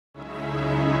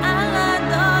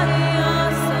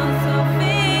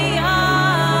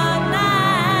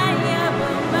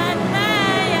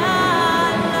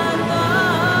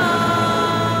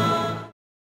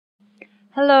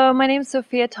my name's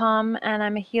Sofiah Thom, and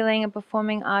I'm a healing and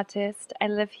performing artist. I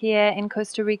live here in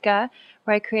Costa Rica,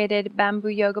 where I created Bamboo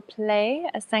Yoga Play,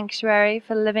 a sanctuary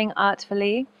for living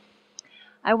artfully.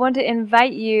 I want to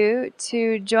invite you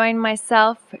to join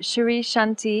myself, Cheri,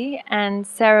 Shanti, and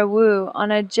Sarah Wu on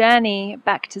a journey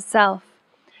back to self.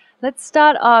 Let's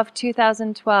start off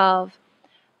 2012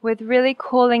 with really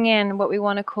calling in what we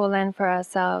want to call in for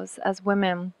ourselves as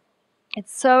women.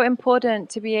 It's so important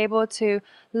to be able to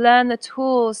learn the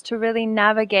tools to really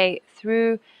navigate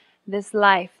through this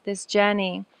life, this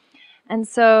journey. And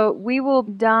so we will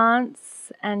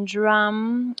dance and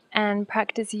drum and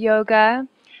practice yoga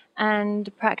and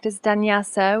practice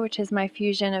Danyasa, which is my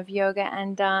fusion of yoga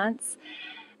and dance,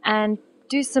 and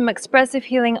do some expressive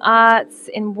healing arts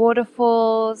in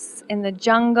waterfalls, in the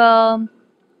jungle.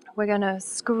 We're going to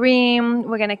scream,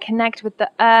 we're going to connect with the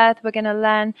earth, we're going to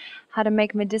learn how to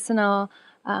make medicinal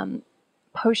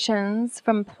potions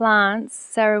from plants.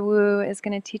 Sarah Wu is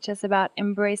going to teach us about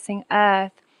embracing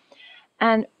earth.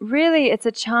 And really, it's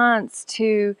a chance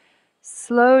to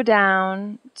slow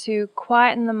down, to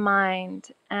quieten the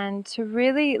mind, and to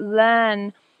really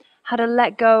learn how to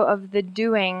let go of the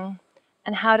doing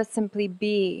and how to simply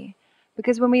be.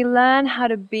 Because when we learn how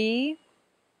to be,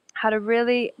 how to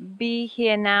really be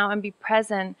here now and be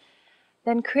present,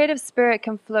 then creative spirit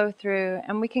can flow through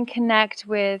and we can connect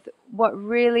with what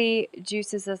really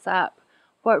juices us up,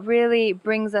 what really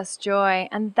brings us joy.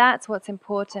 And that's what's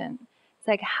important. It's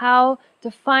like how to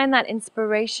find that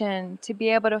inspiration to be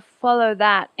able to follow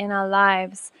that in our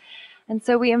lives. And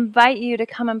so we invite you to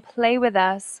come and play with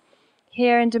us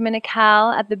here in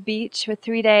Dominical at the beach for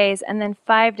 3 days and then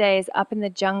 5 days up in the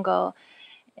jungle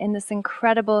in this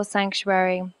incredible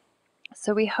sanctuary.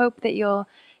 So we hope that you'll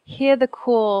hear the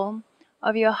call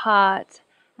of your heart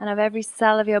and of every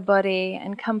cell of your body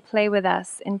and come play with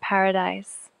us in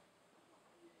paradise.